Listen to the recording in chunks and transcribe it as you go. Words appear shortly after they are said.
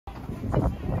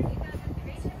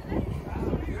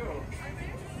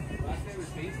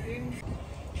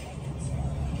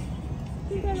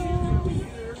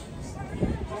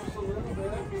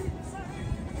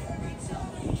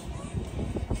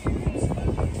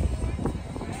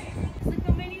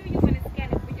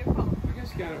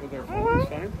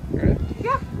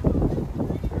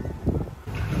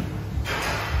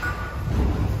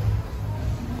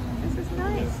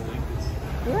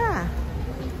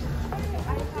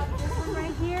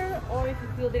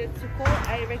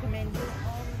I recommend it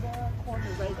on the corner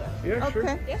right there. Yeah, sure.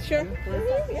 Okay, yeah, sure.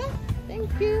 Yeah. Yeah, thank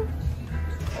you.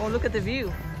 Oh, look at the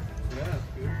view. Yeah,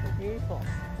 beautiful. Beautiful.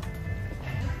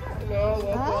 Hello,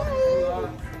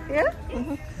 welcome. Hi. Yeah?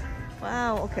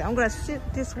 Wow, okay. I'm going to sit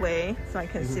this way so I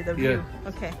can see the view. Yeah.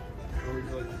 Okay. Where would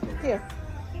you like to go? Here.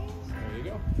 There you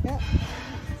go. Yeah. And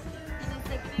it's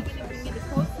like I'm gonna bring you the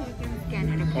code so you can scan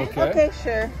it. Okay. Okay,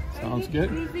 sure. Sounds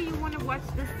good. If you want to watch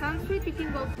the sunset, you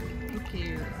can go. Thank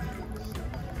you.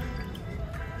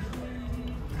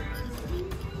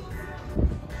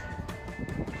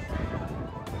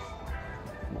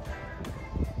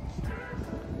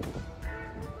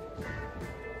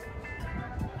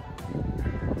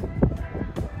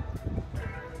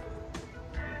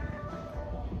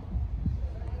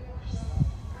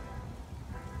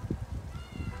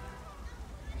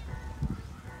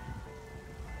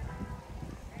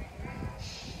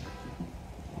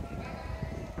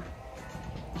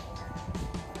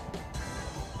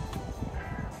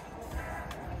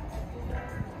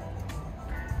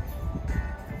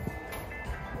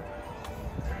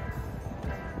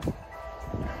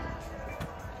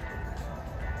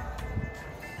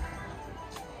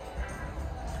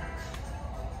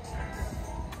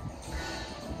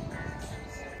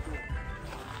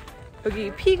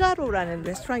 여기 피가로라는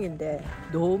레스토랑인데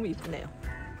너무 이쁘네요.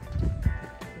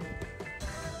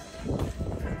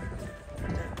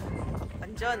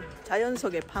 완전 자연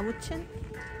속에 파묻힌.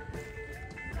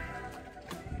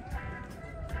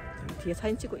 뒤에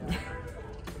사진 찍고 있네.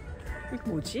 이거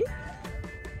뭐지?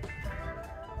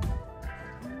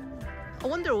 I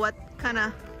wonder what kind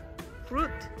of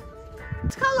fruit.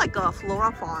 It's kind of like a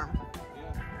flora farm.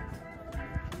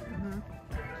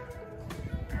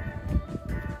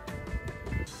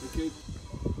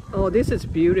 Oh, this is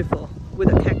beautiful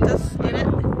with a cactus in it.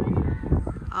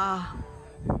 Ah.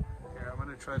 Yeah, I'm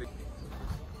gonna try to.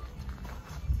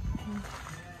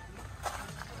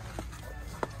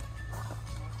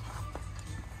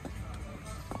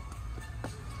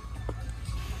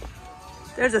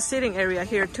 There's a sitting area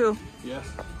here too. Yes.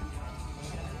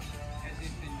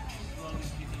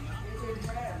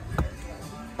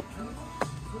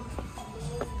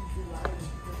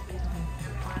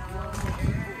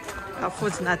 Our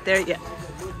food's not there yet.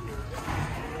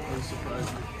 That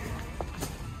surprised me.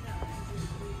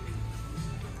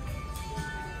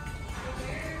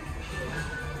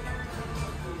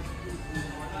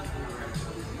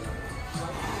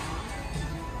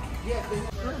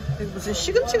 이거 무슨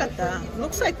시금치 같다.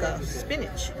 Looks like a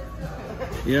spinach.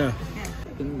 Yeah.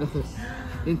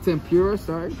 In tempura,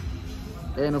 sorry,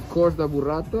 and of course the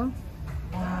burrata,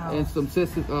 Wow. and some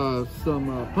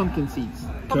pumpkin seeds.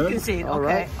 Pumpkin seed. All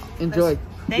Okay. right, enjoy.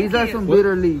 Thank These are you. some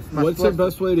bitter leaves. What's the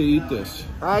best way to eat this?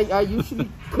 I usually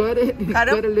cut it, Cut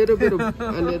 'em? cut a little bit of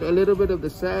a little bit of the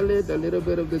salad, a little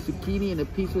bit of the zucchini, and a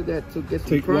piece of that to get some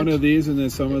Take crunch. one of these and then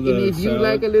some of the And if you salad.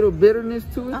 like a little bitterness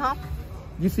to it, Uh-huh.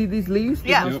 you see these leaves?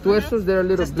 Yeah. Los tuestos, they're a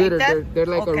little Just take bitter. that? They're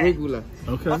like Okay. a regula.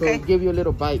 Okay. So Okay. give you a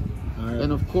little bite. All right.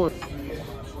 And of course,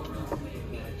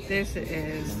 This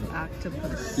is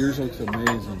octopus. Yours looks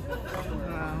amazing.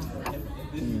 Wow.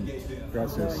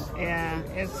 Gracias. Yeah,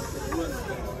 it's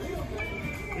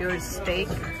your steak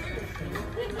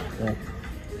Yeah.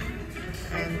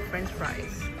 and French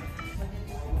fries.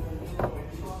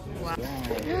 Wow.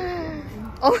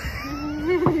 Oh,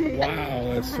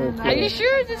 Wow, that's so cool. are you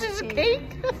sure this is a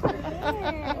cake?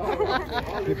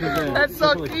 That's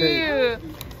so cute.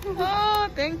 Oh,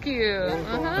 thank you.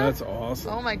 Uh-huh. That's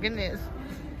awesome. Oh my goodness.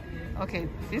 Okay,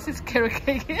 this is carrot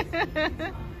cake. What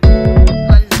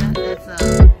is that? That's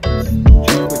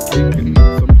Chocolate cake and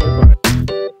some type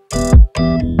of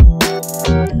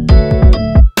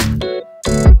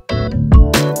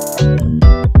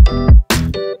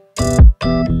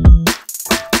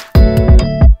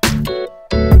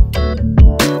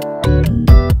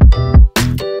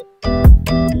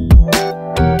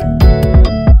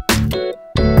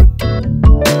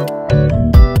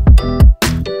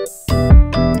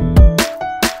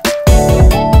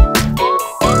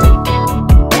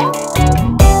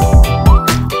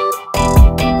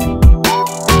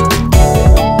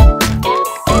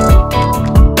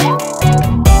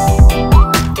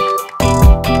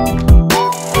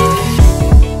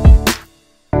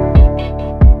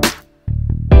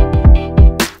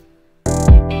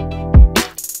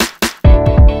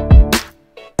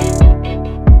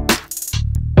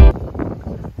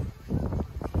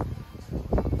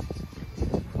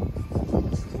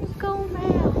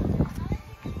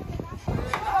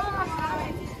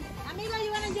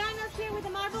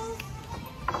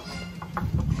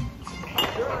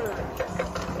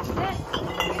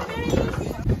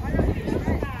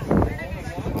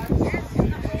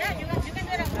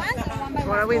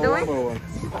we doing? Rainbow one.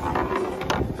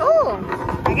 Oh,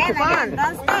 Again, fun.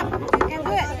 don't stop. You can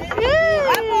do it. Yay!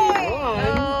 One point.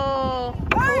 Oh,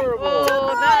 Horrible.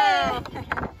 oh no.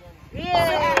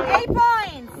 Yay! 8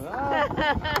 points.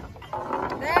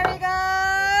 There we go.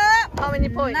 How many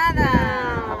points? Nada.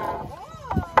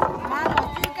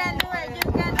 Vamos, you can do it.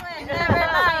 You can do it. Never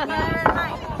mind. Never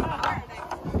mind.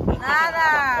 Nada.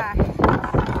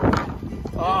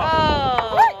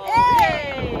 Oh,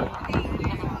 yay!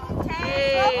 10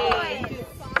 Yay. points.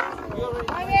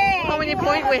 Okay. How many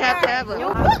points we have to have? You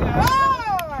Oh. put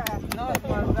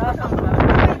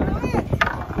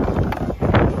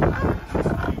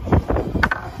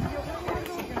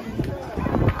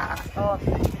 4.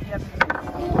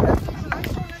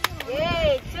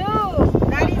 Yay, 2.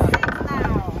 That is 6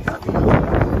 now.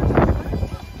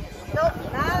 Nope,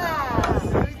 nada.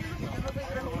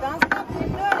 Don't stop keep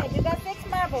doing it. You got 6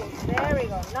 marbles. There we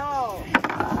go. No.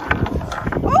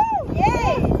 Oh,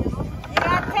 yay. You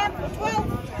got 10, 12.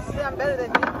 See, I'm better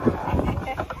than you.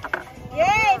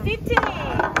 Yay, 15.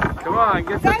 Come on,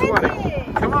 get to 20.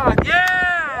 17. Come on,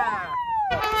 yeah!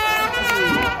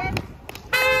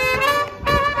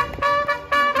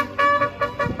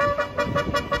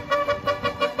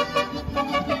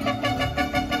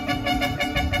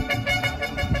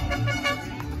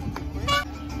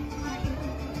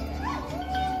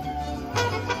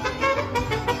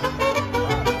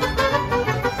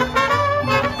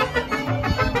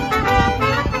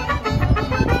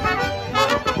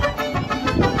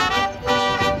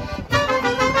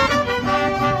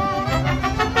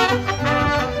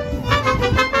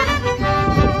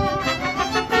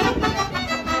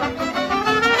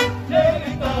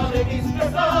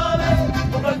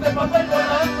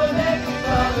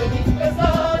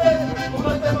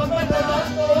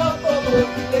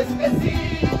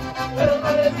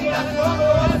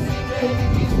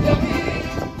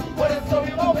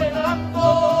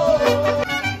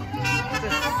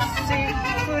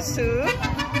 Seafood soup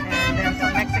and then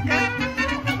some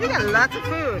Mexican. We got lots of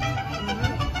food.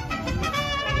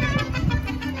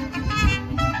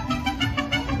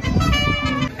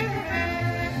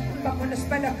 Vámonos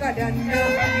para la carana,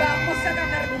 vamos a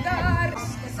ganar lugar.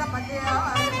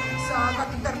 Zapatear, saca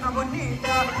tu terna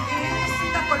bonita y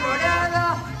visita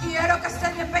colorada. Quiero que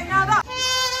esté bien peinada.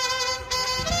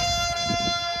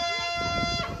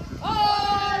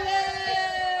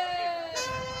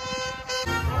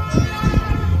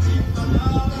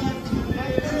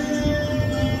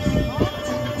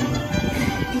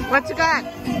 What you got?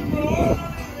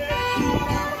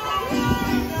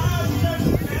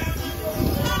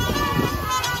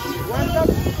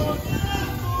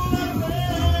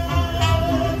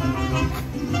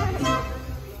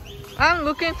 I'm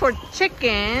looking for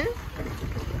chicken.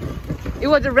 It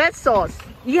was a red sauce.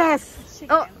 Yes.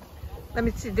 Oh, let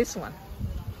me see this one.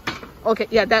 Okay,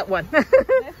 yeah, that one.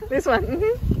 This one.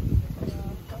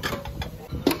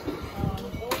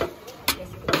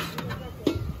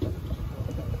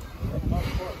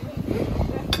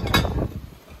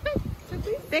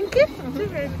 Thank you. You're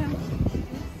welcome.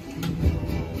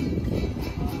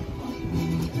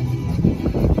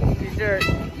 Dessert.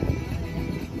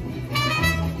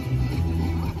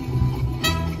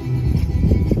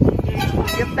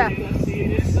 Ganda.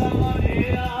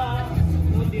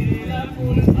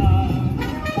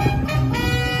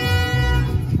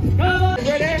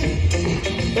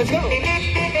 Let's go.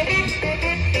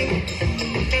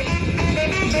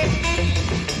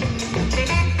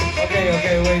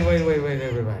 Okay, wait,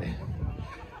 everybody.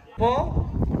 Paul,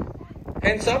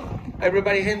 hands up.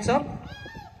 Everybody hands up.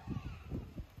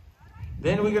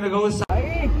 Then we're gonna go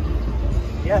inside.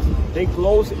 Yes, they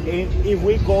close, and if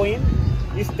we go in,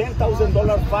 it's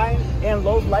 $10,000 fine and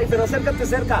lost life. Pero acércate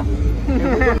cerca.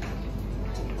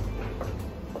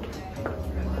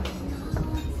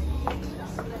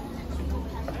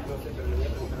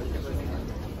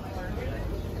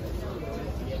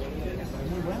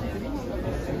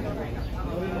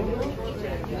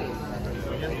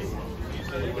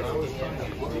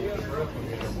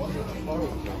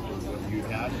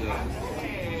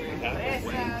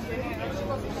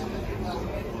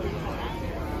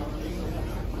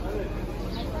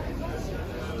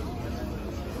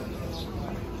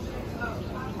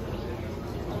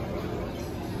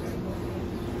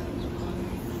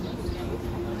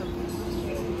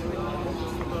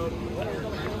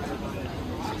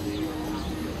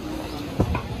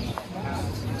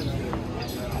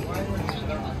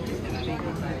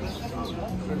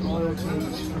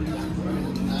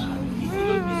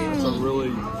 That's a really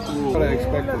cool. What I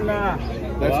expected.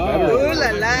 That's Wow. better. Ooh la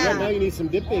Yeah, now la. you need some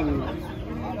dipping.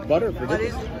 butter for What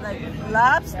this. is it? Like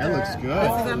lobster? That looks good.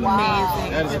 This is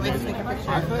amazing. That is Let me amazing. take a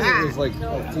picture I of thought that. it was like a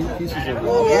few pieces of Yeah,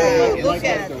 like, look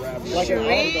at like an Olive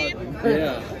shrimp. Garden.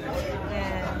 Yeah,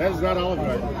 And, that is not Olive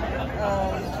Garden. what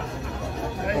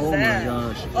is Oh that? my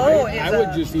gosh. Oh, I it's would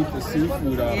a- just eat the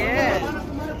seafood out of it. Yeah,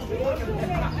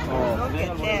 Oh. look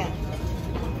at that.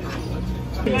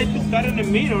 You like to cut in the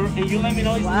middle and you let me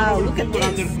know if Wow, it's look at overcooked or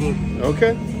this. undercooked.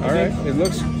 Okay, all right. It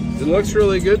looks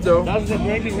really good though. That's the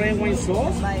gravy red wine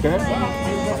sauce. My Okay.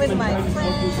 friend, with my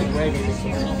friend.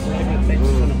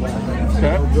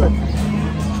 Okay. Good.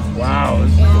 Wow. Oh,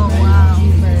 wow.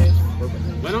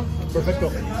 Bueno.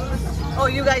 Perfecto. Oh,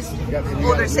 you guys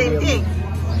order same thing?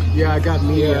 Yeah, I got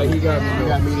medium. Yeah, he got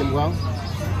medium well.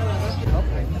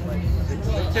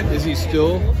 Is he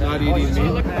still not eating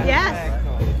meat? Yes.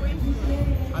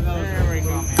 There we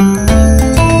go.